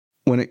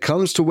When it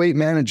comes to weight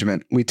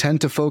management, we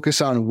tend to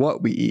focus on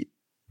what we eat,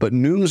 but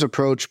Noom's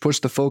approach puts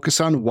the focus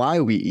on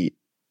why we eat.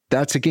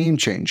 That's a game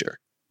changer.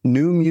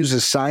 Noom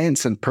uses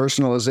science and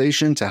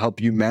personalization to help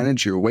you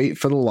manage your weight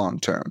for the long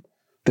term.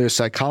 Their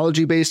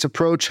psychology-based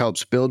approach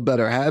helps build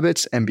better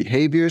habits and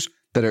behaviors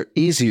that are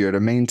easier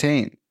to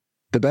maintain.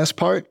 The best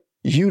part?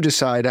 You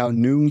decide how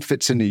Noom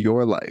fits into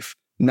your life,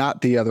 not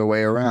the other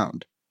way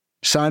around.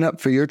 Sign up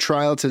for your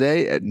trial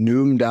today at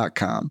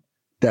Noom.com.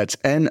 That's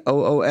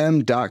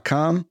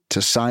Noom.com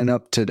to sign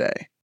up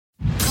today.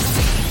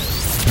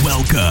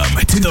 Welcome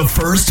to the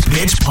First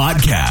Pitch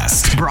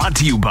Podcast, brought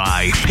to you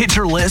by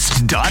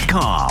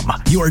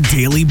PitcherList.com, your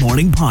daily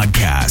morning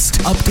podcast,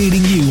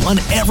 updating you on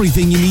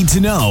everything you need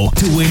to know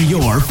to win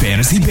your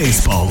fantasy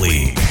baseball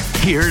league.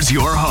 Here's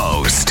your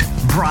host,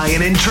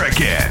 Brian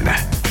Intrikin.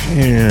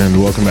 And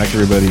welcome back,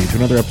 everybody, to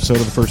another episode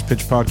of the First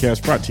Pitch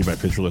Podcast, brought to you by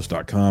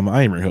PitcherList.com.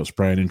 I am your host,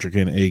 Brian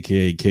Intrikin,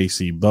 a.k.a.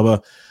 KC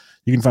Bubba.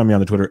 You can find me on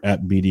the Twitter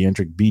at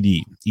BDentric,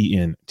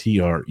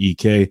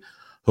 BDENTREK.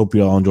 Hope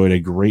you all enjoyed a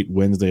great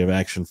Wednesday of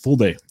action, full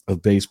day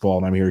of baseball,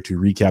 and I'm here to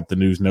recap the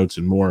news, notes,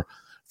 and more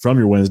from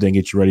your Wednesday and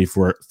get you ready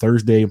for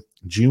Thursday,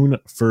 June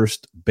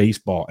 1st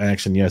baseball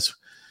action. Yes,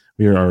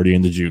 we are already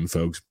into June,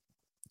 folks.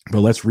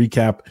 But let's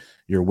recap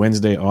your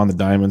Wednesday on the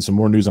diamond. Some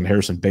more news on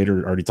Harrison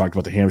Bader. Already talked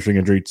about the hamstring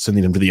injury,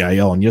 sending him to the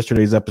IL on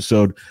yesterday's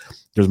episode.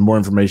 There's more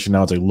information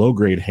now. It's a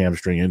low-grade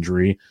hamstring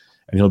injury,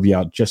 and he'll be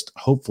out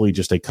hopefully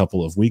just a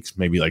couple of weeks,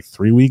 maybe like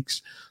 3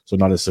 weeks. So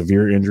not a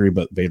severe injury,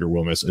 but Bader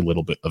will miss a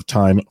little bit of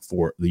time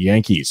for the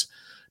Yankees.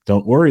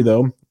 Don't worry,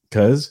 though,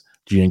 because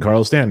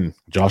Giancarlo Stanton,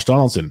 Josh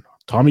Donaldson,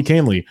 Tommy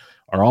Kahnle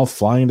are all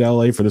flying to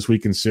LA for this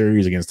weekend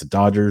series against the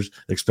Dodgers.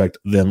 Expect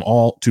them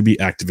all to be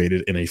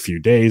activated in a few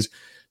days.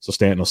 So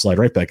Stanton will slide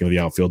right back into the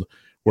outfield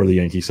where the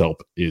Yankees'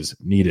 help is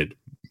needed.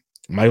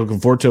 Michael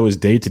Conforto is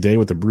day-to-day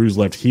with a bruised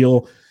left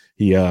heel.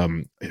 He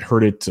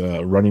hurt it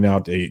running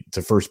out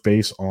to first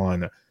base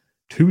on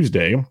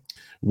Tuesday.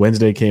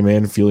 Wednesday came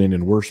in feeling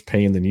in worse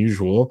pain than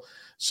usual,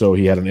 so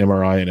he had an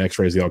MRI and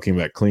x-rays. They all came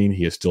back clean.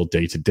 He is still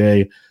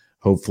day-to-day.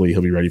 Hopefully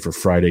he'll be ready for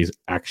Friday's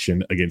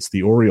action against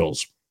the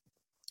Orioles.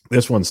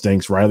 This one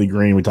stinks. Riley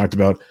Green, we talked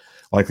about,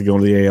 likely going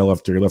to the AL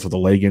after he left with a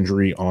leg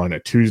injury on a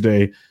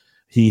Tuesday.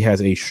 He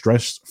has a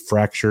stress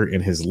fracture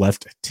in his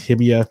left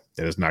tibia.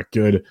 That is not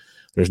good.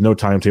 There's no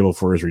timetable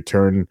for his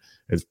return.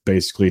 It's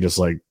basically just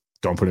like,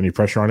 don't put any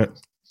pressure on it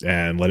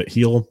and let it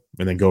heal,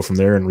 and then go from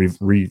there and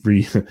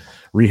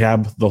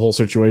rehab the whole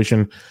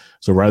situation.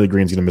 So Riley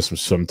Green's going to miss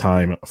some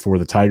time for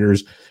the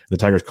Tigers. The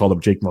Tigers called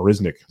up Jake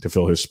Marisnick to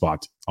fill his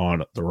spot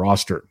on the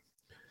roster.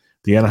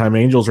 The Anaheim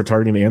Angels are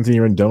targeting Anthony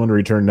Rendon to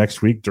return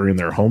next week during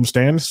their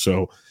homestand.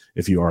 So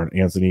if you are an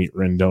Anthony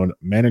Rendon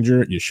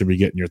manager, you should be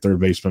getting your third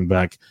baseman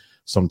back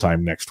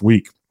sometime next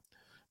week.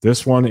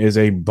 This one is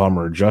a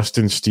bummer.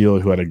 Justin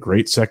Steele, who had a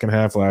great second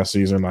half last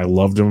season, I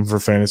loved him for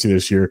fantasy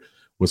this year,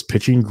 was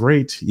pitching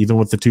great, even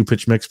with the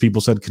two-pitch mix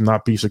people said could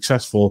not be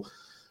successful.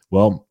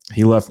 Well,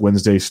 he left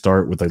Wednesday's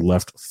start with a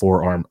left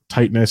forearm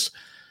tightness.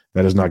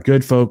 That is not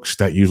good, folks.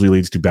 That usually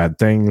leads to bad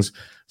things.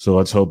 So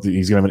let's hope that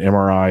he's going to have an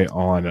MRI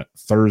on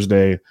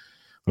Thursday.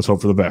 Let's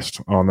hope for the best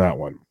on that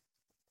one.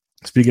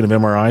 Speaking of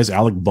MRIs,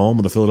 Alec Bohm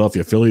of the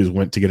Philadelphia Phillies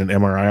went to get an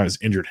MRI on his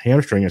injured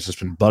hamstring. It's just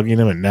been bugging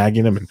him and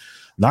nagging him and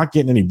not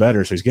getting any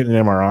better. So he's getting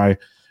an MRI,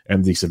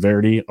 and the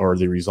severity or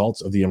the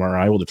results of the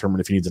MRI will determine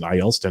if he needs an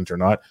IL stent or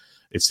not.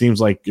 It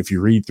seems like if you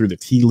read through the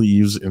tea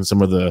leaves in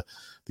some of the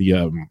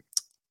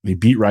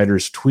beat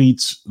writers'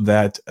 tweets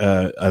that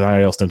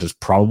an IL stent is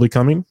probably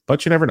coming,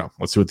 but you never know.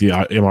 Let's see what the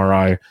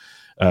MRI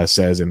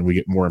says, and we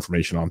get more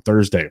information on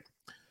Thursday.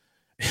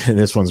 And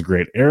this one's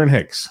great. Aaron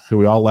Hicks, who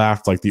we all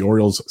laughed like the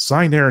Orioles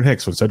signed Aaron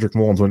Hicks when Cedric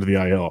Mullins went to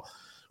the IL.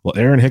 Well,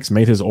 Aaron Hicks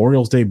made his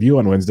Orioles debut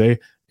on Wednesday,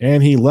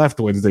 and he left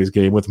Wednesday's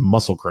game with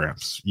muscle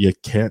cramps. You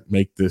can't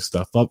make this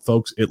stuff up,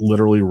 folks. It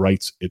literally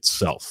writes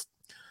itself.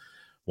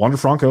 Wander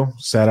Franco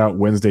sat out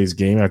Wednesday's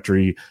game after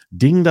he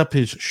dinged up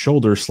his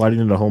shoulder sliding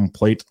into home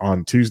plate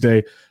on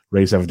Tuesday.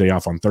 Rays have a day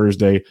off on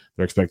Thursday.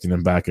 They're expecting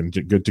him back and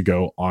good to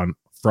go on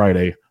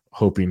Friday,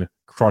 hoping,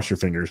 cross your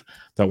fingers,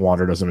 that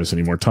Wander doesn't miss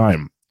any more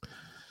time.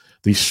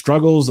 The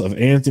struggles of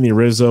Anthony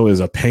Rizzo is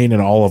a pain in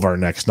all of our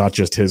necks, not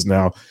just his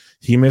now.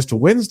 He missed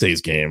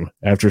Wednesday's game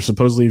after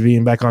supposedly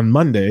being back on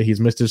Monday. He's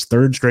missed his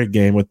third straight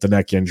game with the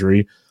neck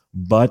injury,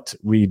 but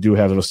we do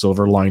have a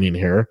silver lining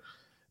here.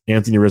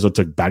 Anthony Rizzo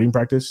took batting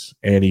practice,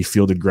 and he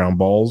fielded ground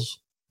balls.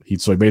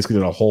 So he basically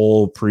did a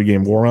whole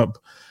pregame warm-up.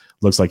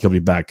 Looks like he'll be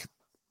back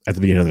at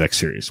the beginning of the next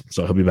series.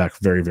 So he'll be back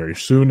very, very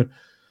soon.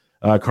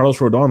 Carlos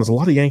Rodon, there's a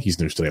lot of Yankees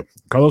news today.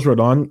 Carlos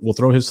Rodon will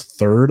throw his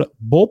third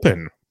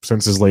bullpen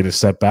since his latest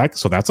setback,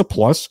 so that's a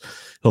plus.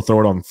 He'll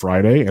throw it on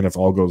Friday, and if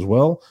all goes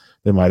well,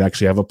 they might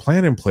actually have a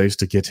plan in place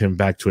to get him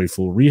back to a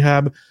full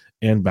rehab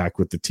and back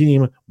with the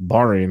team,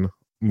 barring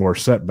more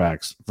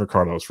setbacks for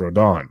Carlos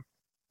Rodon.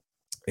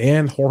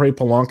 And Jorge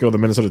Polanco of the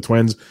Minnesota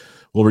Twins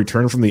will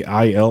return from the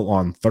IL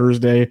on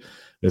Thursday.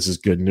 This is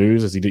good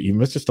news, as he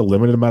missed just a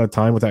limited amount of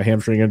time with that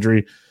hamstring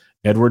injury.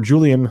 Edward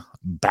Julian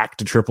back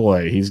to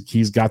AAA.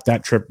 He's got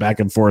that trip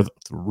back and forth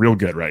real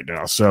good right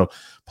now. So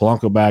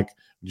Polanco back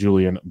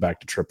Julian back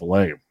to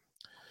AAA.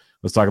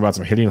 Let's talk about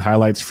some hitting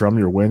highlights from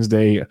your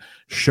Wednesday.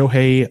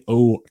 Shohei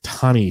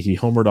Ohtani, he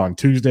homered on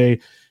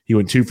Tuesday. He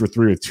went 2 for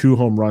 3 with 2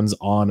 home runs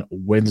on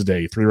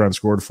Wednesday. 3 runs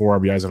scored, 4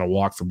 RBIs, and a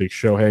walk for Big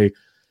Shohei.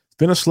 It's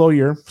been a slow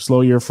year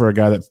for a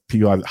guy that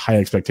people have high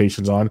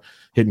expectations on,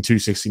 hitting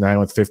 269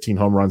 with 15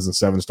 home runs and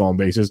 7 stolen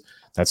bases.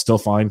 That's still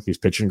fine. He's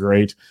pitching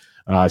great.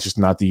 It's just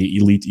not the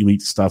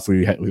elite stuff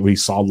we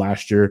saw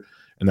last year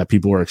and that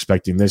people were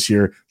expecting this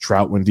year.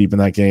 Trout went deep in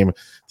that game.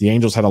 The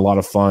Angels had a lot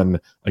of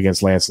fun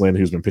against Lance Lynn,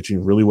 who's been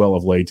pitching really well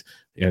of late,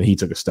 and he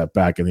took a step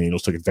back, and the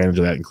Angels took advantage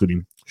of that,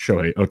 including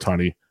Shohei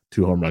Ohtani,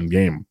 2-home run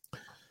game.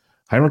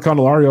 Jeimer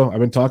Candelario, I've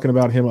been talking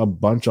about him a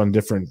bunch on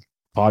different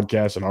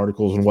podcasts and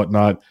articles and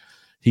whatnot.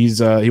 He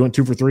went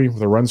 2 for 3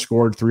 with a run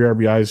scored, 3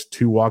 RBIs,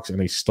 2 walks,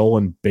 and a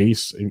stolen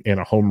base and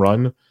a home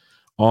run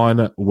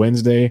on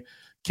Wednesday.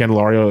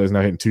 Candelario is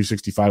now hitting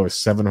 265 with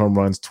 7 home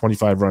runs,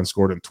 25 runs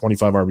scored, and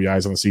 25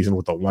 RBIs on the season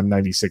with a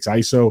 196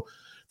 ISO.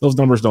 Those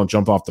numbers don't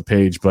jump off the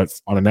page, but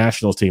on a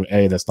Nationals team,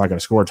 that's not going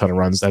to score a ton of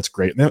runs. That's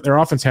great. Their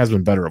offense has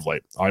been better of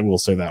late. I will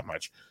say that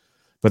much.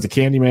 But the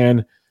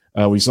Candyman,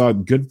 we saw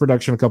good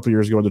production a couple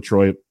years ago in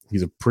Detroit.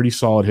 He's a pretty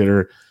solid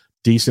hitter,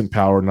 decent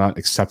power, not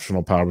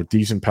exceptional power, but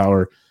decent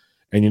power.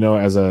 And,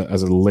 as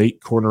a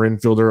late corner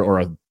infielder or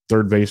a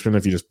third baseman,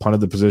 if you just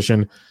punted the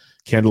position,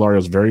 Candelario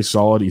is very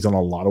solid. He's on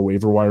a lot of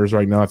waiver wires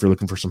right now if you're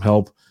looking for some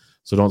help.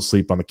 So don't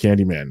sleep on the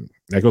Candyman.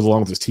 That goes along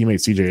with his teammate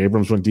CJ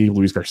Abrams went deep.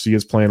 Luis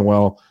Garcia's playing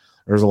well.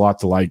 There's a lot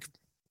to like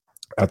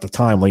at the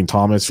time. Lane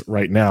Thomas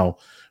right now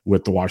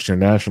with the Washington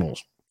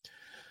Nationals.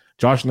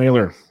 Josh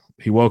Naylor,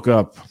 he woke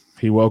up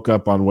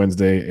on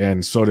Wednesday,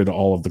 and so did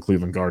all of the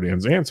Cleveland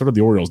Guardians, and so did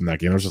the Orioles in that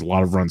game. There's just a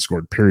lot of runs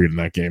scored, period, in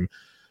that game.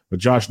 But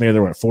Josh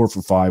Naylor went 4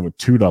 for 5 with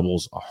 2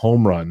 doubles, a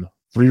home run,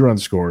 3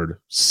 runs scored,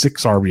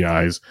 6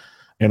 RBIs,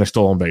 and a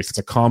stolen base. It's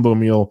a combo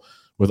meal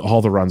with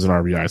all the runs and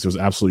RBIs. It was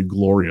absolutely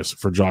glorious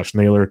for Josh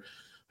Naylor,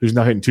 who's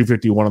now hitting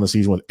 251 on the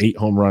season with 8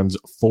 home runs,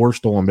 4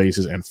 stolen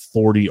bases, and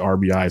 40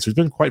 RBIs. So he's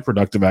been quite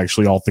productive,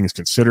 actually, all things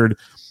considered.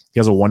 He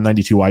has a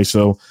 192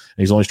 ISO, and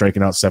he's only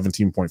striking out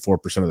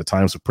 17.4% of the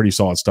time, so pretty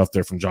solid stuff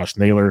there from Josh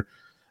Naylor.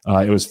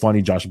 It was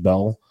funny, Josh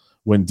Bell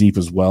went deep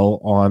as well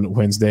on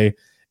Wednesday,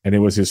 and it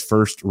was his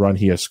first run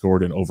he has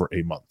scored in over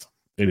a month.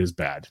 It is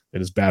bad.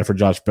 It is bad for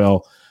Josh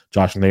Bell.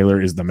 Josh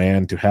Naylor is the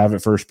man to have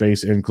at first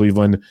base in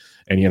Cleveland,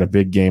 and he had a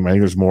big game. I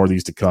think there's more of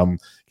these to come.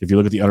 If you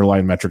look at the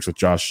underlying metrics with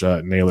Josh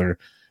Naylor,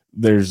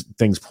 there's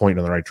things pointing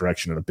in the right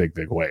direction in a big,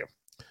 big way.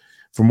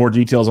 For more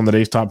details on the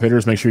day's top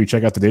hitters, make sure you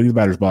check out the Daily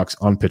Batters Box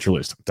on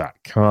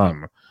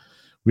PitcherList.com.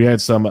 We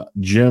had some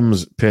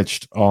gems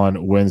pitched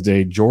on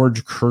Wednesday.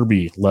 George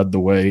Kirby led the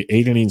way.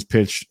 8 innings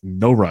pitched,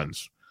 no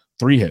runs,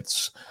 3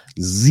 hits,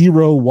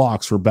 0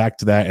 walks. We're back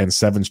to that, and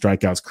 7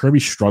 strikeouts.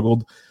 Kirby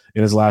struggled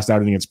in his last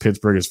outing against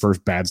Pittsburgh, his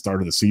first bad start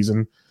of the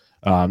season,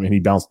 and he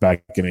bounced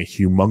back in a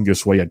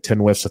humongous way. He had 10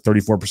 whiffs, a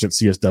 34%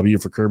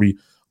 CSW for Kirby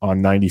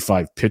on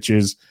 95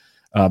 pitches.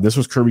 This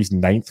was Kirby's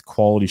 9th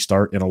quality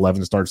start in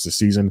 11 starts this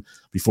season.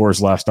 Before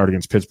his last start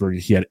against Pittsburgh,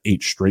 he had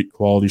 8 straight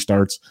quality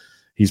starts.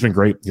 He's been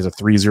great. He has a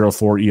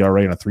 3.04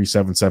 ERA and a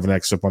 3.77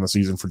 xFIP on the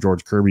season for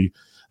George Kirby.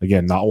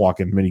 Again, not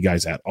walking many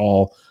guys at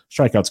all.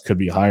 Strikeouts could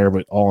be higher,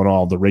 but all in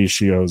all, the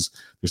ratios,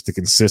 just the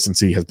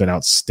consistency has been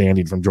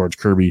outstanding from George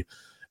Kirby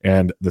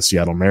and the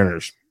Seattle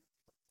Mariners.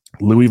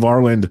 Louis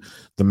Varland,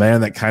 the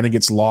man that kind of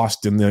gets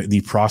lost in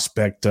the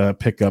prospect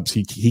pickups,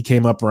 he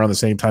came up around the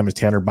same time as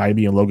Tanner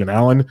Bybee and Logan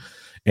Allen.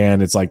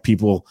 And it's like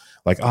people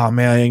like, oh,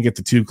 man, I didn't get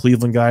the 2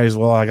 Cleveland guys.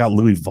 Well, I got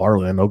Louis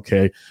Varland.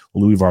 Okay.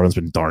 Well, Louis Varland's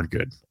been darn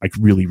good, like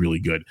really, really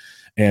good.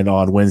 And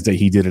on Wednesday,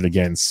 he did it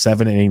again.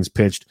 7 innings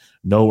pitched,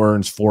 no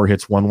earns, 4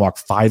 hits, 1 walk,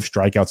 5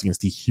 strikeouts against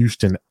the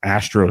Houston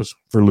Astros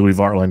for Louis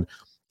Varland.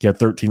 He had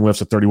 13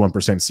 whiffs, a 31%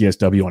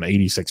 CSW on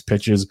 86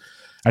 pitches.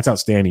 That's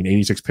outstanding.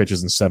 86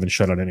 pitches and 7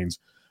 shutout innings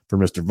for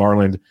Mr.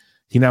 Varland.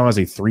 He now has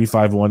a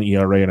 3.51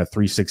 ERA and a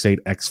 3.68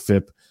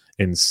 xFIP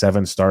in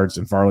 7 starts,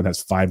 and Varland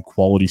has 5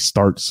 quality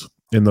starts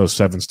in those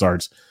 7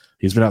 starts.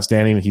 He's been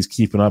outstanding, and he's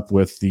keeping up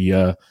with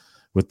the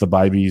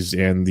Bybees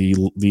and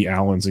the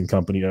Allens and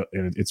company,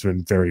 and it's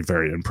been very,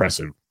 very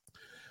impressive.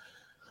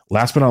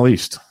 Last but not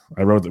least,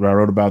 I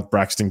wrote about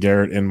Braxton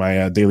Garrett in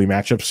my daily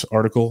matchups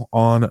article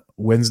on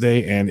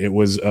Wednesday, and it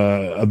was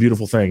a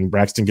beautiful thing.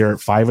 Braxton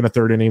Garrett, 5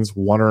 1/3 innings,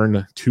 1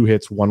 earned, 2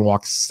 hits, 1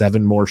 walk,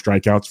 7 more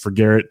strikeouts for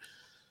Garrett.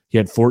 He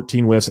had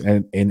 14 whiffs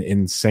and an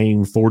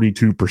insane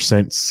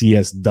 42%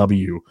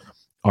 CSW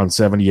on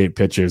 78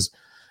 pitches.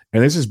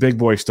 And this is big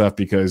boy stuff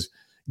because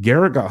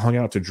Garrett got hung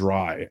out to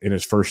dry in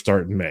his first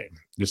start in May.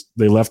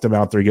 They left him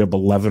out there. He gave up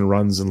 11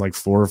 runs in like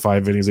 4 or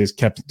 5 innings. They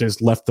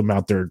just left them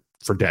out there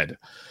for dead.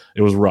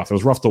 It was rough. It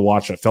was rough to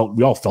watch.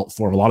 We all felt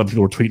for him. A lot of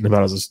people were tweeting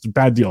about it. It's a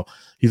bad deal.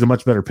 He's a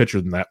much better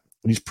pitcher than that.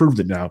 And he's proved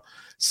it now.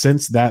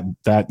 Since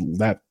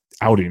that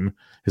outing,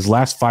 his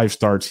last 5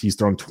 starts, he's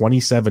thrown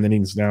 27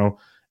 innings now,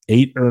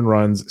 8 earned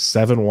runs,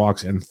 7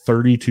 walks, and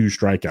 32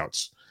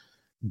 strikeouts.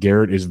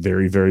 Garrett is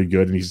very, very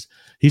good. And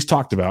he's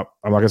talked about.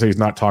 I'm not going to say he's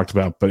not talked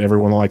about, but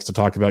everyone likes to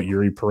talk about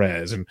Yuri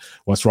Perez and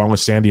what's wrong with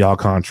Sandy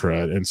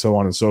Alcantara and so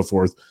on and so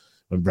forth.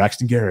 when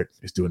Braxton Garrett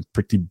is doing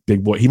pretty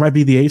big boy. He might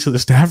be the ace of the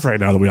staff right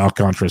now that we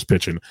Alcantara's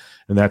pitching,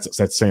 and that's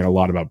saying a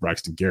lot about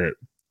Braxton Garrett.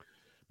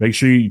 Make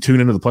sure you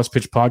tune into the Plus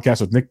Pitch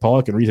podcast with Nick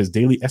Pollock and read his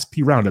daily SP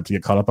Roundup to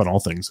get caught up on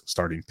all things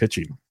starting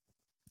pitching.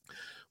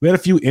 We had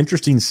a few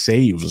interesting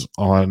saves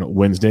on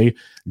Wednesday.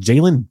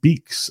 Jalen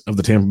Beeks of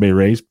the Tampa Bay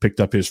Rays picked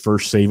up his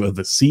first save of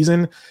the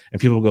season, and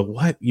people go,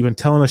 what? You've been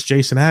telling us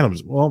Jason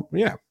Adams. Well,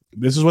 yeah,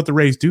 this is what the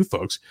Rays do,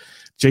 folks.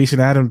 Jason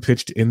Adams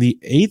pitched in the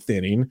 8th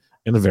inning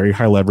in a very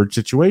high leverage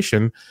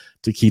situation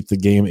to keep the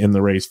game in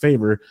the Rays'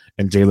 favor,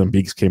 and Jalen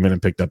Beeks came in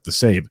and picked up the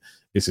save.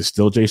 This is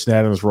still Jason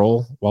Adams'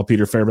 role while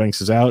Peter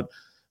Fairbanks is out.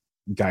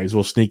 Guys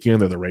will sneak in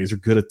there. The Rays are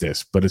good at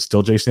this, but it's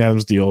still Jason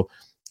Adams' deal,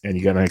 and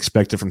you got to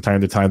expect it from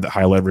time to time that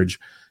high leverage,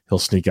 he'll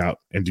sneak out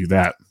and do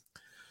that.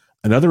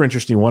 Another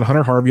interesting one,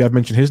 Hunter Harvey, I've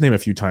mentioned his name a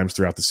few times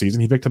throughout the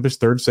season. He picked up his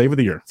 3rd save of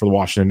the year for the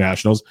Washington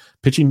Nationals,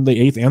 pitching the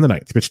 8th and the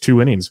 9th. He pitched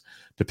 2 innings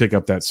to pick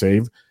up that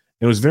save.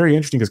 It was very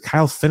interesting because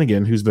Kyle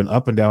Finnegan, who's been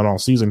up and down all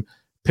season,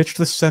 pitched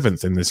the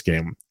 7th in this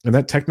game. And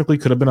that technically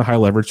could have been a high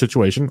leverage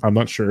situation. I'm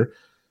not sure.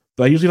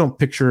 But I usually don't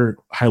picture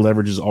high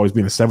leverage as always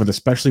being the 7th,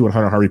 especially when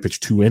Hunter Harvey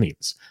pitched 2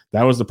 innings.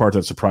 That was the part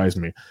that surprised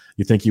me.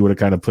 You think he would have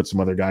kind of put some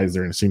other guys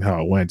there and seen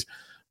how it went.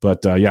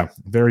 But yeah,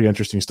 very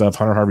interesting stuff.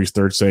 Hunter Harvey's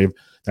 3rd save.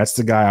 That's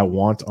the guy I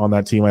want on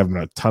that team. I have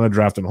a ton of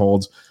draft and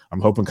holds.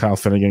 I'm hoping Kyle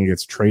Finnegan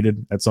gets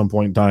traded at some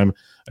point in time,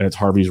 and it's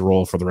Harvey's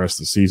role for the rest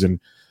of the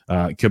season.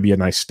 It could be a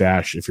nice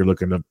stash if you're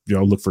looking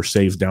to look for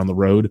saves down the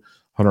road.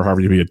 Hunter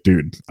Harvey would be a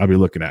dude I'll be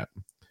looking at.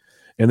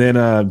 And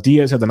then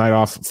Diaz had the night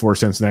off for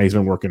Cincinnati. He's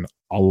been working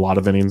a lot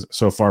of innings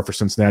so far for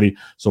Cincinnati.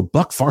 So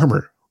Buck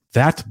Farmer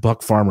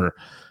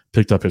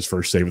picked up his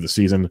first save of the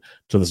season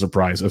to the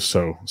surprise of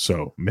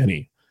so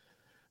many.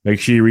 Make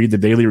sure you read the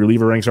daily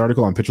reliever ranks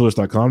article on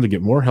pitcherlist.com to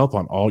get more help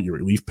on all your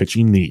relief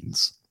pitching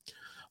needs.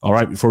 All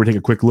right, before we take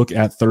a quick look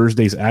at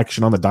Thursday's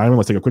action on the diamond,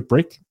 let's take a quick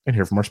break and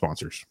hear from our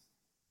sponsors.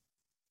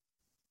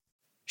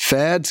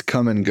 Fads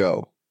come and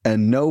go,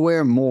 and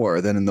nowhere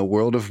more than in the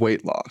world of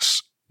weight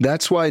loss.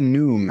 That's why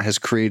Noom has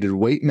created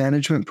weight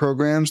management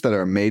programs that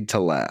are made to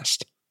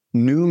last.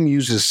 Noom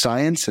uses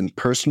science and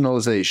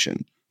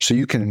personalization so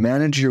you can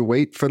manage your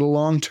weight for the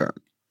long term.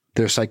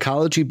 Their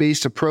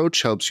psychology-based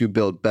approach helps you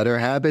build better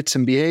habits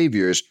and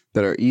behaviors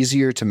that are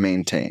easier to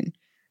maintain.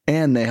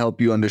 And they help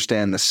you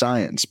understand the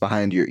science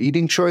behind your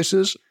eating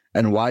choices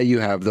and why you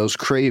have those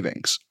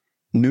cravings.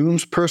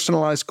 Noom's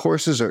personalized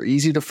courses are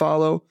easy to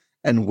follow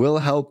and will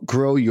help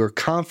grow your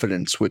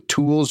confidence with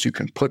tools you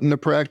can put into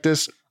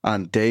practice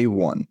on day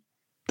one.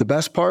 The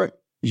best part?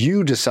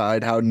 You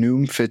decide how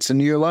Noom fits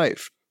into your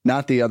life,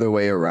 not the other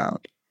way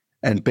around.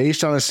 And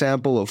based on a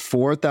sample of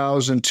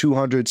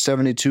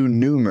 4,272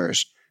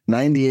 Noomers,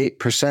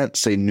 98%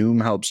 say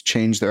Noom helps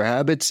change their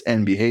habits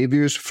and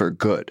behaviors for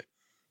good.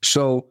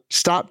 So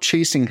stop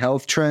chasing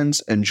health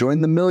trends and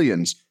join the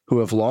millions who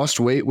have lost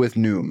weight with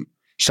Noom.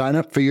 Sign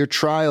up for your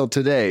trial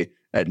today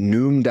at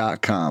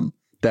Noom.com.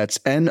 That's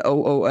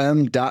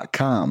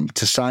Noom.com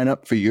to sign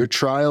up for your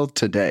trial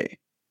today.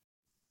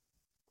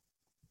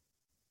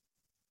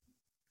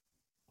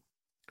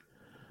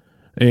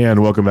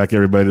 And welcome back,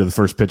 everybody, to the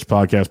First Pitch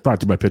Podcast, brought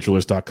to you by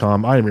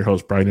PitcherList.com. I am your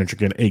host, Brian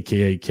Entrigan,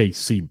 a.k.a.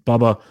 KC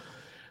Bubba.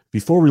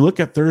 Before we look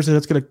at Thursday,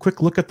 let's get a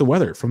quick look at the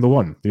weather from the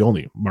one, the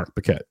only, Mark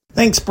Paquette.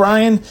 Thanks,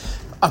 Brian.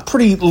 A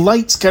pretty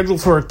light schedule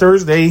for a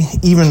Thursday,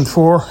 even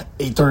for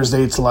a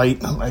Thursday. It's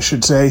light, I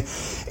should say.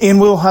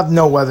 And we'll have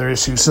no weather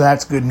issues, so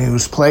that's good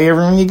news. Play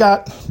everyone you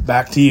got.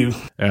 Back to you.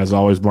 As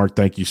always, Mark,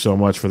 thank you so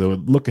much for the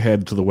look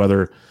ahead to the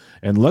weather.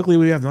 And luckily,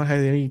 we have not had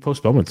any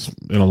postponements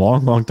in a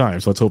long, long time.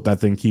 So let's hope that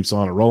thing keeps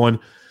on rolling.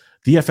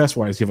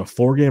 DFS-wise, you have a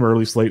 4-game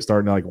early slate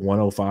starting at like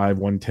 1:05,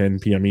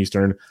 1:10 p.m.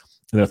 Eastern,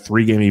 and a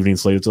 3-game evening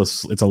slate.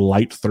 It's a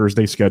light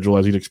Thursday schedule,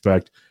 as you'd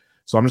expect.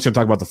 So I'm just going to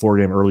talk about the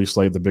 4-game early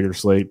slate, the bigger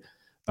slate.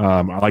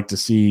 I like to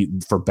see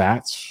for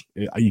bats,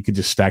 you could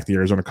just stack the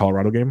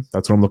Arizona-Colorado game.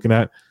 That's what I'm looking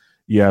at.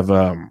 You have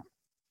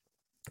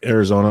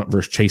Arizona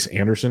versus Chase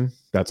Anderson.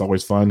 That's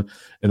always fun.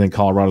 And then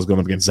Colorado's going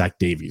up against Zach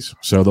Davies.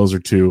 So those are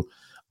two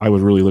I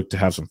would really look to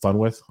have some fun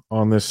with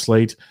on this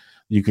slate.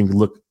 You can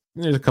look,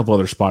 there's a couple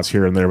other spots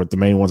here and there, but the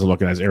main ones I'm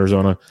looking at is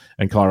Arizona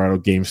and Colorado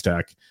game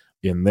stack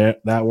in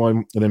that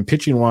one. And then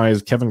pitching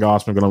wise, Kevin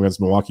Gausman going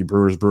against Milwaukee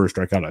Brewers. Brewers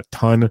strike out a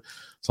ton.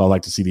 So I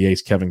like to see the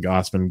ace Kevin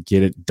Gausman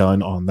get it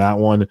done on that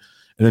one.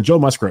 And then Joe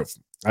Musgrove.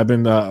 I've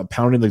been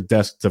pounding the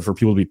desk for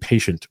people to be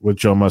patient with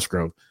Joe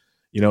Musgrove.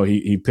 You know,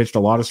 he pitched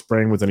a lot of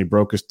spring, but then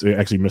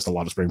he missed a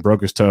lot of spring,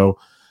 broke his toe,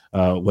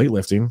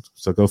 weightlifting.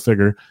 So go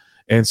figure.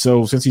 And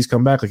so since he's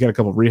come back, he had a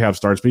couple of rehab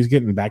starts, but he's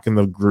getting back in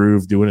the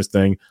groove, doing his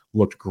thing.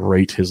 Looked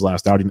great his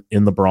last outing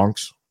in the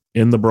Bronx.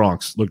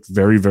 Looked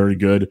very, very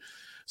good.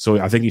 So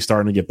I think he's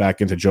starting to get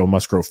back into Joe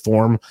Musgrove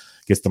form.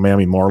 Gets the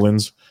Miami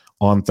Marlins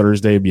on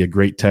Thursday. It'd be a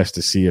great test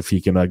to see if he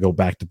can go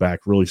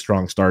back-to-back really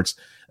strong starts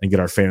and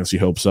get our fantasy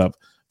hopes up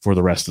for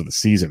the rest of the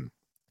season.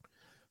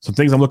 Some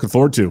things I'm looking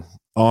forward to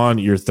on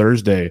your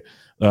Thursday.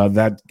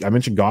 That I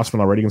mentioned Gausman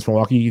already against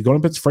Milwaukee. You go up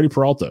against Freddie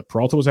Peralta.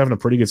 Peralta was having a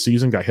pretty good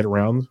season, got hit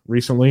around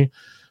recently.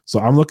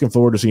 So I'm looking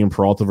forward to seeing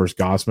Peralta versus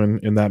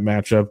Gausman in that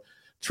matchup.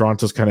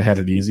 Toronto's kind of had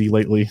it easy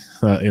lately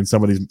in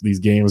some of these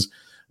games,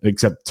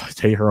 except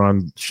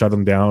Teheran shut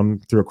them down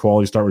through a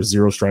quality start with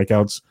 0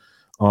 strikeouts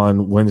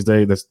on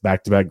Wednesday. That's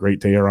back-to-back great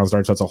Teheran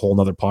starts. That's a whole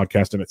nother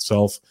podcast in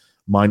itself.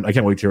 I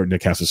can't wait to hear what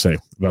Nick has to say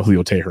about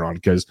Julio Teheran,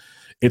 because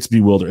it's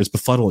bewildering. It's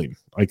befuddling.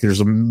 Like, there's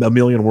a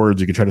million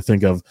words you can try to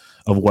think of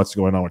what's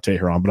going on with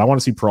Teheran. But I want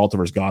to see Peralta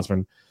versus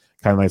Gausman.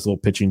 Kind of nice little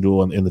pitching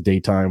duel in the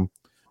daytime.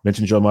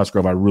 Mentioned Joe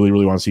Musgrove. I really,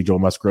 really want to see Joe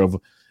Musgrove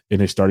in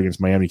his start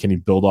against Miami. Can he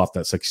build off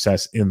that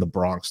success in the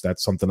Bronx?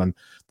 That's something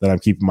I'm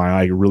keeping my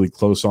eye really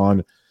close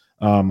on.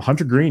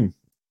 Hunter Green,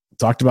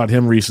 talked about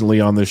him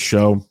recently on this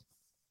show.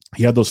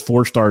 He had those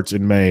 4 starts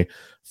in May,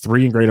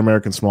 3 in Great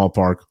American Small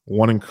Park,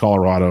 1 in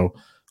Colorado,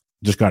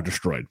 just got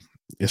destroyed.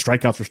 His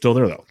strikeouts were still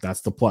there, though.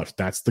 That's the plus.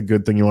 That's the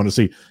good thing you want to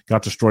see.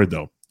 Got destroyed,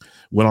 though.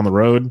 Went on the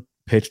road,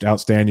 pitched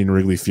outstanding in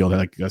Wrigley Field, had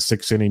like a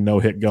 6-inning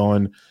no-hit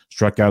going,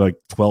 struck out like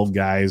 12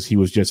 guys. He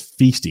was just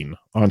feasting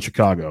on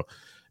Chicago.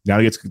 Now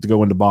he gets to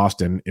go into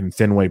Boston in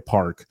Fenway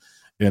Park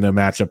in a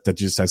matchup that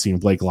just has seen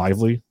Blake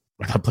Lively.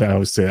 I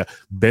always say that.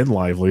 Ben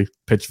Lively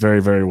pitched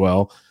very, very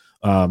well.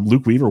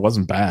 Luke Weaver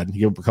wasn't bad. He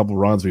gave up a couple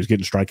runs, but he was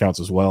getting strikeouts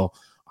as well.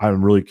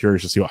 I'm really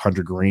curious to see what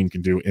Hunter Green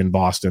can do in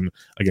Boston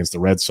against the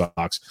Red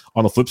Sox.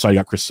 On the flip side, you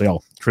got Chris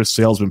Sale. Chris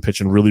Sale's been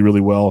pitching really,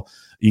 really well.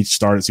 Each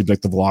start, it seems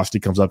like the velocity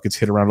comes up, gets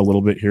hit around a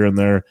little bit here and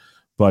there,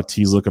 but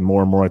he's looking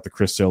more and more like the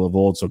Chris Sale of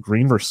old. So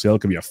Green versus Sale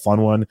could be a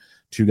fun one.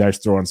 2 guys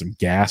throwing some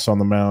gas on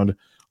the mound.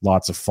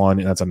 Lots of fun,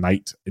 and that's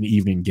an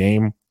evening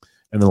game.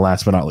 And then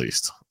last but not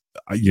least,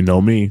 you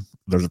know me,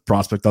 there's a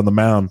prospect on the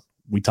mound.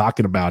 We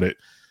talking about it.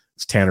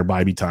 It's Tanner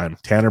Bibee time.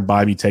 Tanner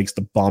Bibee takes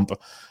the bump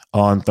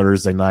on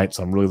Thursday night,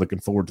 so I'm really looking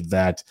forward to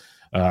that.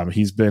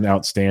 He's been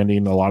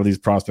outstanding. A lot of these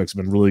prospects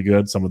have been really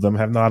good. Some of them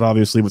have not,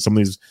 obviously, but some of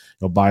these,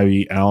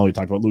 Bibee, Allen, we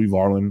talked about Louis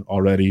Varland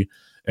already,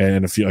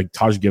 and a few, like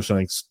Taj Gibson, I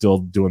think, still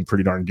doing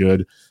pretty darn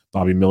good.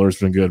 Bobby Miller's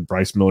been good.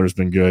 Bryce Miller's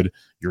been good.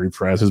 Yuri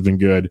Perez has been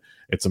good.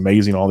 It's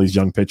amazing, all these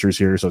young pitchers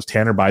here. So it's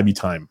Tanner Bibee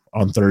time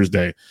on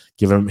Thursday,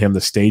 giving him the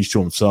stage to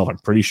himself. I'm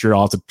pretty sure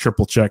I'll have to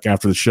triple check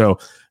after the show.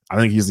 I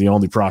think he's the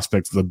only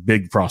prospect for the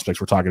big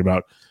prospects we're talking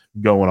about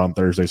going on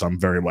Thursday, so I'm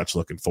very much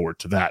looking forward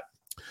to that.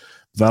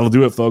 That'll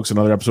do it, folks.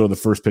 Another episode of the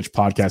First Pitch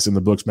Podcast in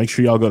the books. Make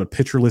sure y'all go to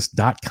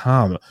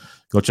pitcherlist.com.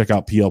 Go check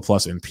out PL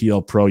Plus and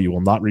PL Pro. You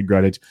will not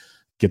regret it.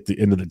 Get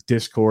into the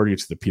Discord, get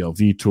to the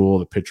PLV tool,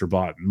 the Pitcher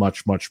Bot, and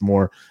much, much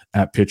more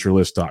at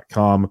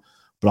pitcherlist.com.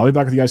 But I'll be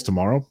back with you guys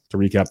tomorrow to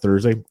recap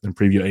Thursday and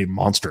preview a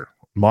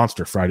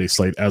monster Friday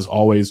slate as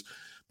always.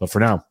 But for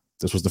now,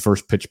 this was the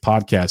First Pitch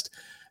Podcast,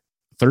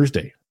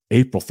 Thursday,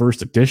 April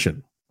 1st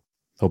edition.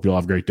 Hope you all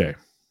have a great day.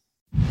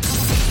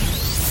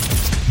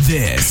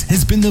 This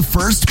has been the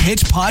First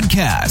Pitch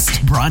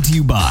Podcast, brought to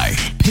you by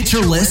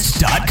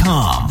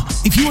PitcherList.com.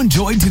 If you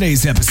enjoyed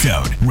today's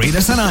episode, rate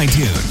us on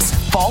iTunes,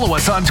 follow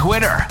us on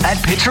Twitter at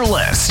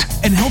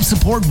PitcherList, and help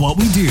support what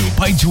we do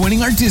by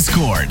joining our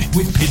Discord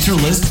with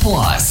PitcherList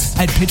Plus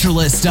at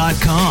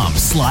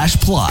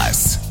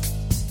PitcherList.com/plus.